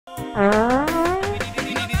It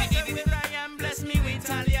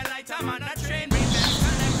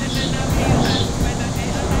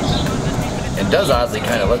does oddly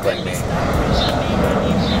kind of look like me.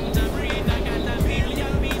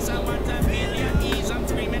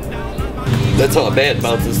 That's how a band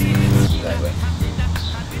bounces. Exactly.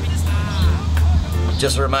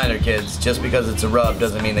 Just a reminder, kids, just because it's a rub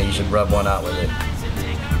doesn't mean that you should rub one out with it.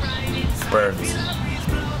 Burns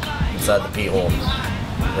inside the pee hole.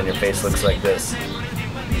 Then your face looks like this.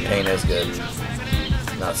 Pain is good.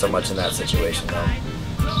 Not so much in that situation, though.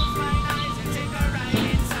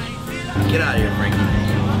 Get out of here, Frankie.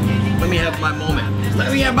 Let me have my moment.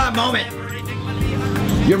 Let me have my moment.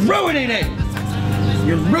 You're ruining it.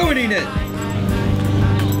 You're ruining it.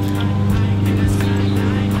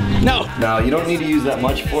 No. No, you don't need to use that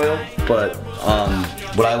much foil, but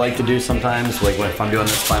what I like to do sometimes, like if I'm doing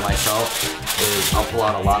this by myself, is I'll pull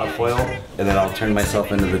out a lot of foil, and then I'll turn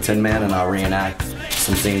myself into the Tin Man, and I'll reenact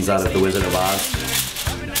some scenes out of The Wizard of Oz.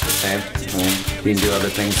 Okay? You can do other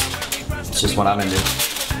things. It's just what I'm into.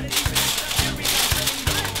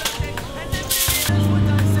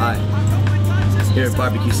 Hi. Here at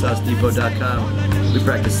BarbecueSauceDepot.com, we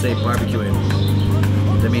practice safe barbecuing.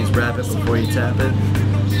 That means wrap it before you tap it,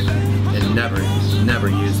 and never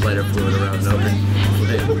use lighter fluid around an open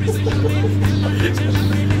flame.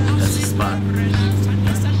 That's the spot.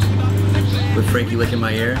 With Frankie licking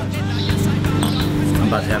my ear, I'm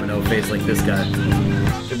about to have an old face like this guy.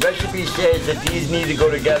 The recipe says that these need to go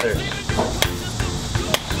together.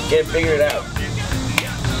 Can't figure it out.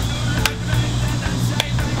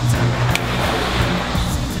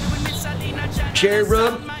 Cherry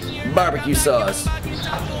rub, barbecue sauce.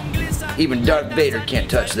 Even Darth Vader can't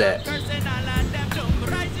touch that.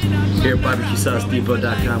 Here at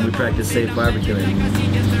BarbecueSauceDepot.com, we practice safe barbecuing.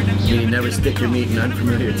 Meaning never stick your meat in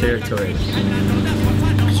unfamiliar territory.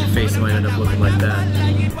 Because your face might end up looking like that.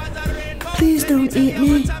 Please don't eat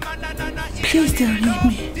me. Please don't eat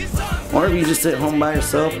me. Or if you just sit home by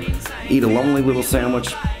yourself, eat a lonely little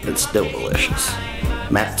sandwich that's still delicious.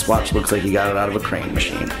 Matt's watch looks like he got it out of a crane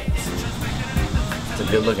machine. It's a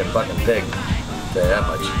good looking fucking pig, I'll tell you that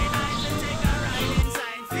much.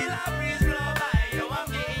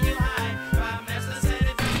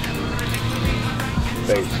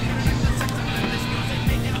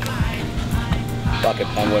 Bucket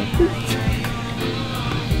penguin.